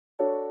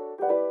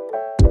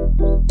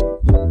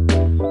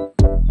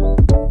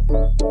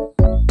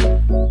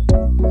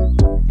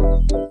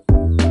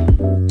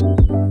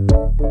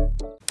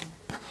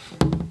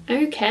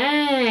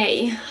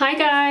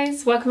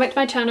guys, welcome back to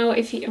my channel.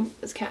 If you, oh,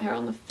 there's cat hair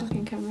on the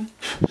fucking camera.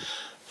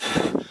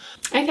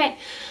 Okay.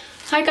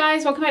 Hi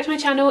guys, welcome back to my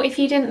channel. If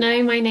you didn't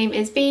know, my name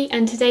is Bea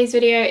and today's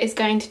video is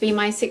going to be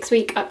my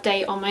 6-week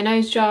update on my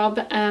nose job.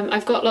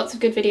 I've got lots of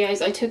good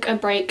videos. I took a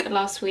break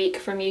last week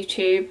from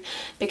YouTube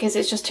because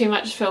it's just too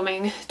much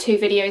filming 2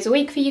 videos a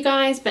week for you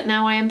guys, but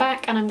now I am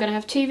back and I'm gonna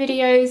have 2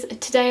 videos.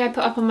 Today I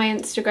put up on my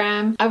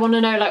Instagram. I want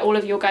to know like all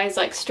of your guys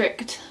like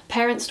strict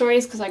parent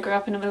stories because I grew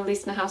up in a Middle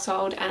Eastern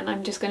household and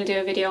I'm just going to do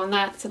a video on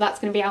that, so that's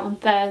going to be out on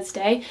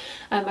Thursday.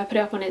 I put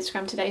it up on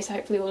Instagram today, so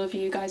hopefully all of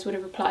you guys would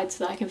have replied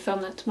so that I can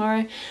film that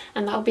tomorrow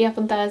and that'll be up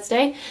on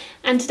Thursday.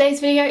 And today's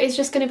video is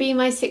just going to be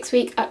my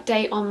 6-week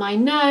update on my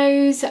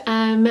nose.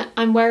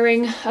 I'm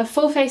wearing a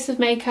full face of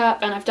makeup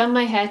and I've done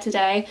my hair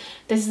today.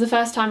 This is the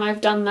first time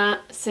I've done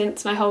that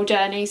since my whole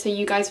journey, so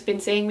you guys have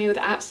been seeing me with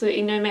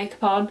absolutely no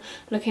makeup on,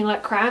 looking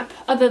like crap,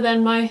 other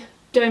than my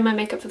doing my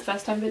makeup for the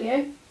first time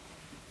video.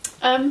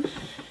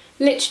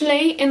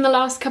 Literally in the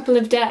last couple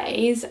of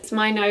days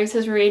my nose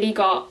has really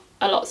got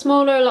a lot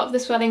smaller, a lot of the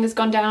swelling has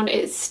gone down.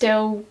 It's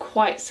still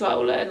quite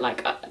swollen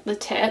like at the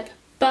tip,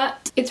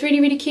 but it's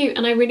really cute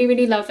and I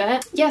really love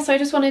it. Yeah, so I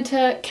just wanted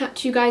to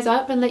catch you guys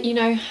up and let you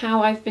know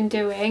how I've been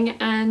doing,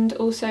 and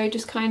also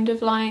just kind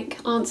of like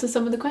answer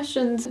some of the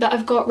questions that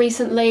I've got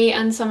recently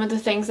and some of the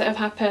things that have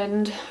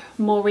happened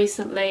more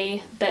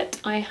recently that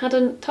I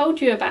hadn't told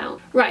you about.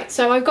 Right,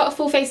 so I've got a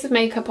full face of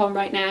makeup on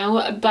right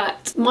now,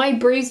 but my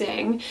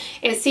bruising,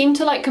 it seemed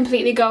to like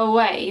completely go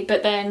away,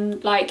 but then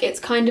like it's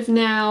kind of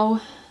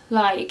now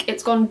like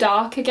it's gone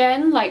dark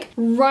again, like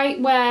right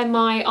where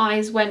my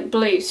eyes went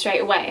blue straight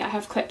away. I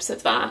have clips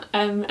of that,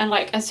 and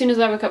like as soon as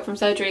I woke up from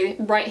surgery,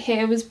 right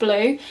here was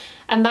blue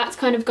and that's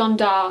kind of gone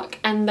dark,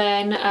 and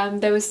then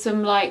there was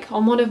some like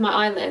on one of my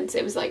eyelids,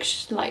 it was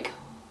like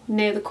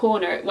near the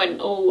corner it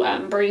went all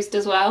bruised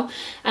as well,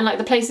 and like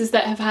the places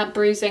that have had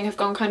bruising have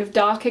gone kind of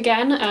dark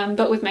again,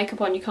 but with makeup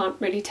on you can't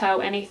really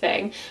tell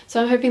anything,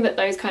 so I'm hoping that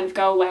those kind of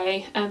go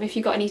away. If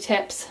you've got any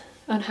tips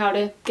on how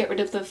to get rid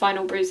of the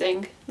final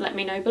bruising, let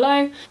me know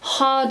below.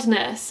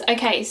 Hardness.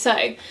 Okay,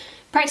 so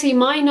practically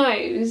my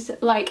nose,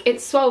 like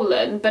it's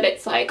swollen, but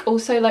it's like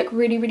also like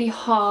really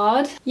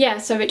hard. Yeah,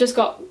 so it just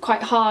got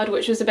quite hard,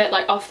 which was a bit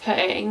like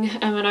off-putting,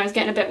 and I was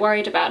getting a bit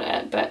worried about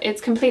it, but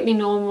it's completely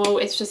normal.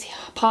 It's just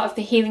part of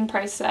the healing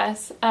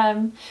process,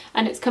 and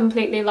it's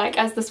completely like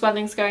as the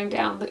swelling's going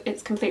down,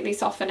 it's completely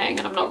softening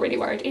and I'm not really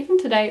worried. Even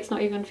today it's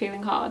not even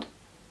feeling hard.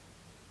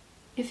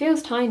 It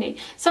feels tiny.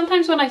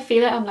 Sometimes when I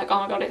feel it I'm like, oh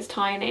my god, it's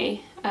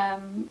tiny.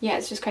 Yeah,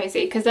 it's just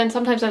crazy, because then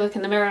sometimes I look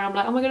in the mirror and I'm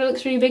like, oh my god, it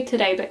looks really big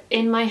today, but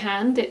in my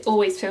hand it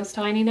always feels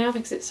tiny now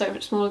because it's so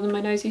much smaller than my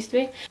nose used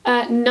to be.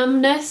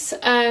 Numbness.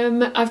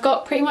 I've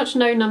got pretty much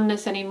no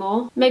numbness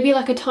anymore. Maybe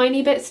like a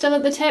tiny bit still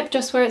at the tip,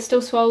 just where it's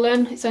still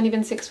swollen. It's only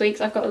been 6 weeks.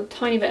 I've got a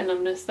tiny bit of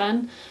numbness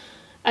then.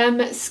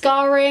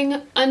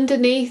 Scarring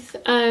underneath.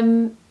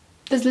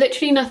 There's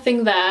literally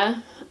nothing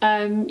there.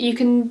 You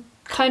can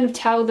kind of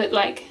tell that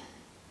like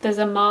there's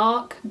a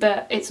mark,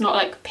 but it's not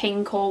like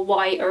pink or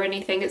white or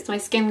anything. It's my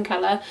skin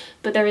colour,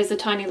 but there is a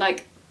tiny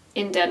like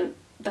indent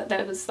that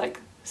there was like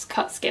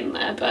cut skin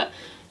there, but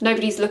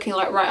nobody's looking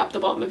like right up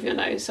the bottom of your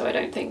nose, so I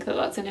don't think that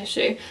that's an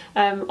issue.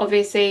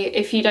 Obviously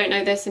if you don't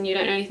know this and you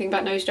don't know anything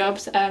about nose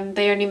jobs,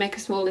 they only make a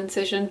small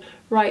incision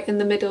right in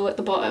the middle at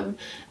the bottom.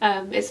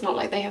 It's not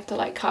like they have to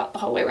like cut the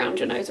whole way around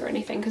your nose or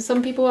anything, because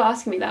some people were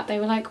asking me that. They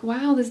were like,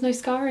 wow, there's no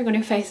scarring on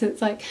your face.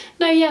 It's like,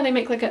 no, yeah, they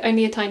make like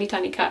only a tiny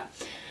cut.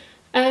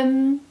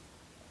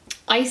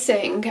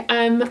 Icing.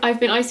 I've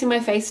been icing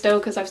my face still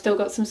because I've still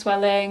got some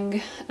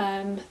swelling.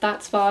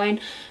 That's fine,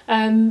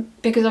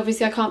 because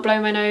obviously I can't blow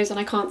my nose and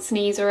I can't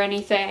sneeze or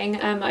anything.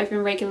 I've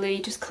been regularly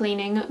just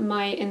cleaning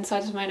my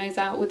insides of my nose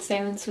out with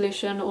saline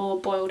solution or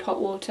boiled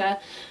hot water.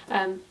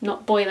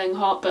 Not boiling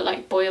hot, but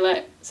like boil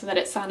it so that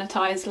it's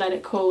sanitized, let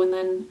it cool, and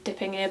then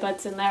dipping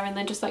earbuds in there and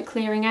then just like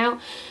clearing out.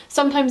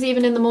 Sometimes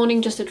even in the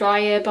morning, just a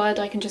dry earbud,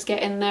 I can just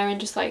get in there and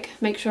just like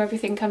make sure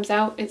everything comes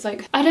out. It's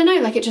like, I don't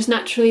know, like it just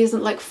naturally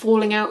isn't like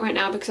falling out right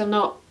now because I'm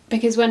not,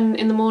 because when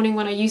in the morning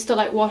when I used to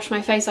like wash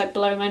my face, I'd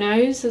blow my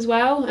nose as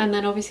well, and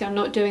then obviously I'm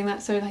not doing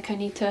that, so like I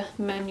need to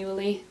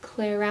manually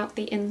clear out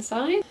the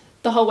inside.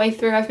 The whole way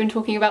through I've been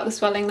talking about the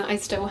swelling that I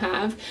still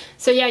have.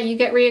 So yeah, you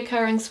get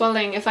reoccurring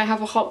swelling. If I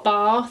have a hot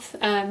bath,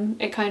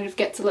 it kind of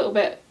gets a little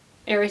bit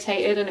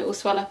irritated and it will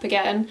swell up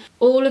again.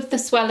 All of the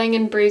swelling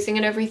and bruising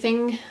and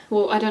everything,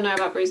 well, I don't know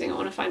about bruising, I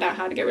want to find out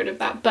how to get rid of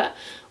that, but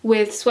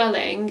with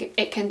swelling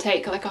it can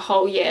take like a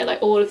whole year.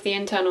 Like all of the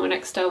internal and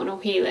external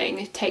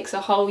healing takes a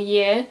whole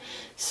year,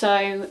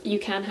 so you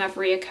can have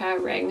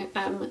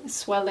reoccurring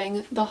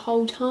swelling the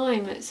whole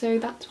time, so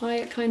that's why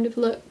it kind of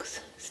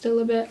looks still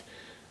a bit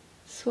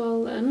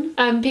swollen.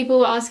 People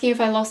were asking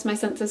if I lost my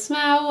sense of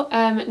smell.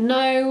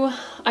 No,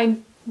 I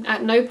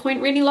at no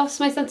point really lost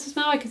my sense of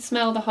smell. I could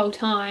smell the whole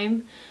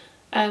time.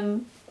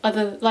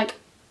 Other like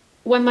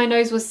when my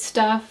nose was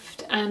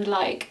stuffed and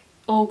like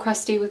all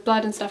crusty with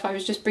blood and stuff, I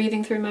was just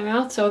breathing through my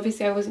mouth, so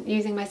obviously I wasn't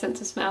using my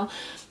sense of smell.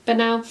 But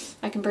now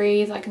I can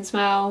breathe, I can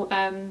smell.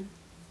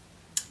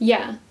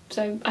 Yeah,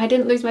 So I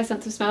didn't lose my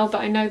sense of smell,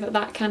 but I know that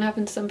that can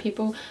happen to some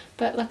people,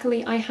 but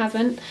luckily I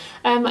haven't.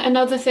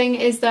 Another thing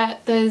is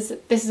that this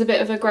is a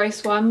bit of a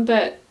gross one,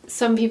 but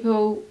some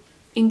people,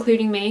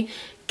 including me,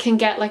 can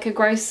get like a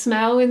gross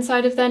smell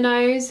inside of their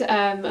nose,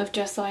 of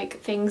just like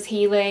things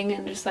healing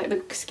and just like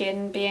the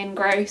skin being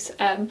gross.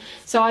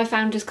 So I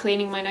found just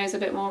cleaning my nose a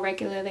bit more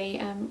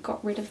regularly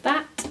got rid of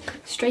that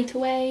straight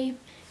away.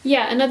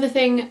 Yeah, another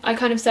thing I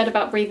kind of said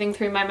about breathing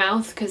through my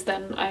mouth, because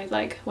then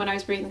when I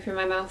was breathing through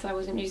my mouth I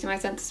wasn't using my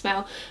sense of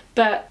smell,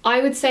 but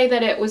I would say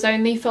that it was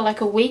only for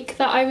like a week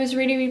that I was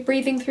really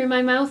breathing through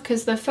my mouth,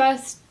 because the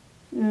first,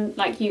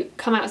 like, you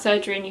come out of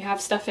surgery and you have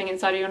stuffing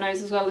inside of your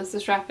nose as well as the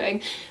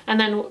strapping, and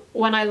then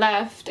when I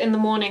left in the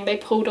morning they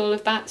pulled all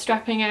of that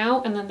strapping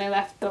out and then they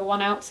left the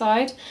one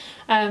outside,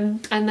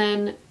 and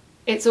then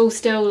it's all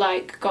still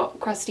like got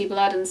crusty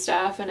blood and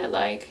stuff, and it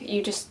like,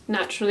 you just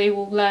naturally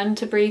will learn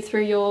to breathe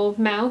through your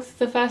mouth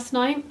the first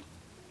night.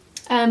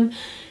 And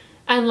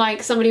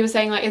like somebody was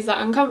saying like, is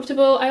that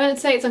uncomfortable? I wouldn't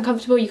say it's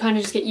uncomfortable, you kind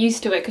of just get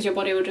used to it because your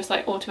body will just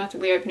like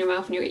automatically open your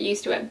mouth and you'll get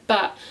used to it.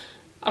 But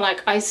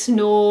like I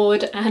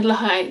snored and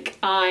like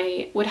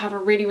I would have a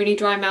really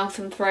dry mouth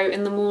and throat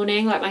in the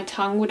morning, like my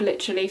tongue would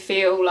literally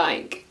feel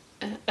like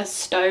a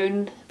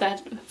stone that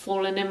had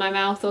fallen in my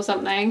mouth or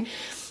something.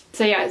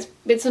 So yeah,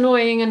 it's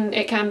annoying and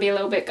it can be a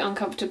little bit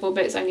uncomfortable,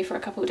 but it's only for a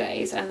couple of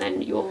days, and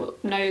then your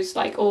nose,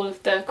 like all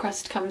of the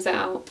crust comes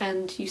out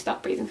and you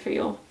start breathing through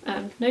your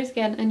nose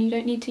again, and you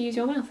don't need to use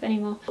your mouth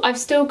anymore. I've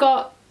still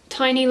got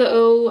tiny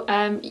little,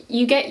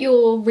 you get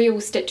your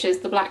real stitches,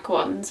 the black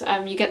ones,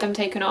 you get them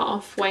taken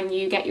off when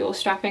you get your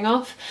strapping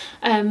off,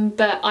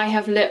 but I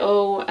have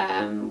little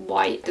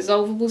white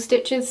dissolvable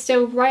stitches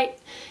still right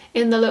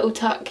in the little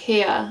tuck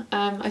here.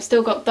 I've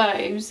still got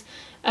those.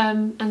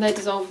 And they're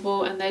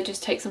dissolvable and they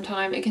just take some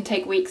time. It can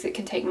take weeks, it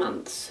can take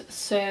months.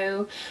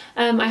 So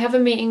I have a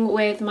meeting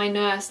with my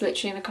nurse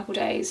literally in a couple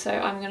days, so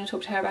I'm going to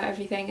talk to her about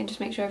everything and just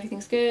make sure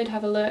everything's good,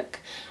 have a look.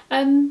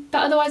 But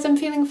otherwise I'm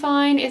feeling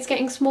fine. It's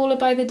getting smaller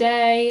by the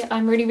day.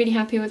 I'm really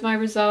happy with my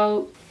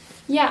result.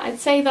 Yeah, I'd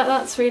say that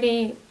that's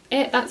really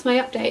it. That's my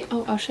update.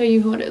 Oh, I'll show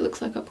you what it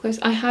looks like up close.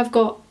 I have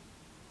got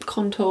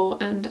contour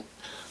and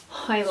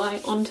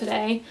highlight on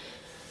today.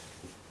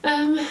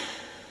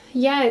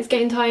 Yeah, it's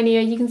getting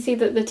tinier. You can see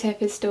that the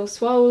tip is still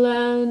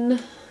swollen.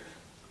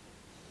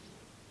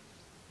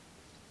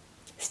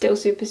 Still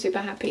super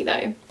happy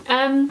though.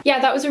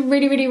 Yeah, that was a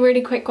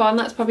really quick one.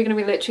 That's probably going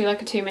to be literally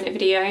like a 2-minute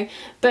video.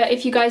 But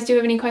if you guys do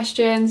have any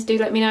questions, do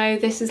let me know.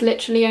 This is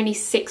literally only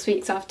 6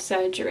 weeks after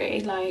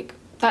surgery. Like,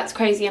 that's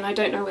crazy, and I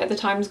don't know where the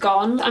time's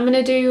gone. I'm going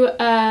to do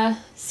a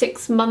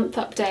 6-month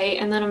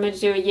update, and then I'm going to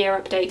do a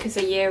year update, because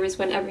a year is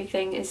when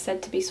everything is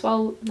said to be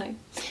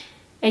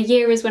a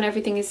year is when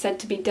everything is said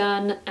to be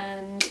done,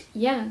 and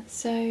yeah,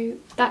 so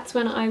that's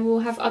when I will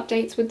have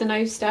updates with the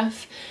nose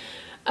stuff.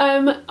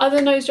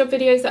 Other nose job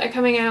videos that are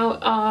coming out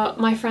are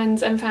my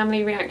friends and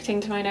family reacting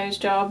to my nose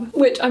job,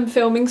 which I'm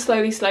filming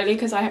slowly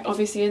because I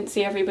obviously didn't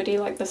see everybody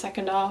like the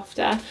second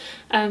after.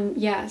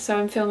 Yeah, so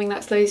I'm filming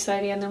that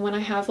slowly, and then when I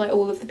have like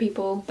all of the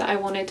people that I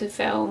wanted to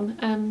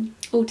film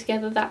all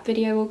together, that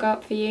video will go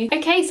up for you.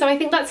 Okay, so I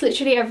think that's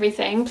literally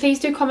everything. Please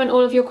do comment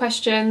all of your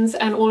questions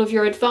and all of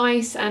your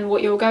advice and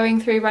what you're going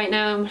through right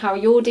now and how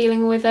you're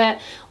dealing with it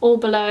all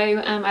below.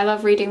 I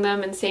love reading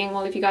them and seeing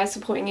all of you guys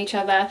supporting each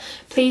other.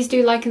 Please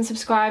do like and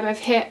subscribe. I've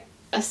hit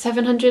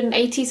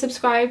 780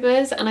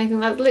 subscribers and I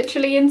think that's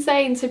literally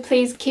insane, so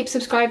please keep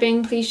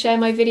subscribing. Please share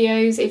my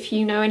videos if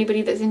you know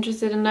anybody that's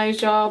interested in nose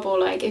job, or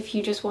like if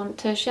you just want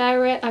to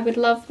share it, I would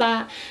love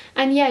that.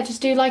 And yeah,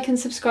 just do like and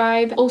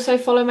subscribe. Also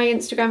follow my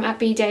Instagram at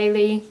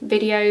bdaily,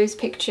 videos,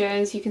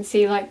 pictures, you can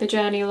see like the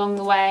journey along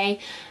the way.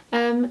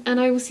 And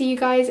I will see you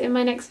guys in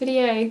my next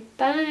video.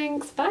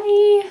 Thanks,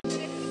 bye!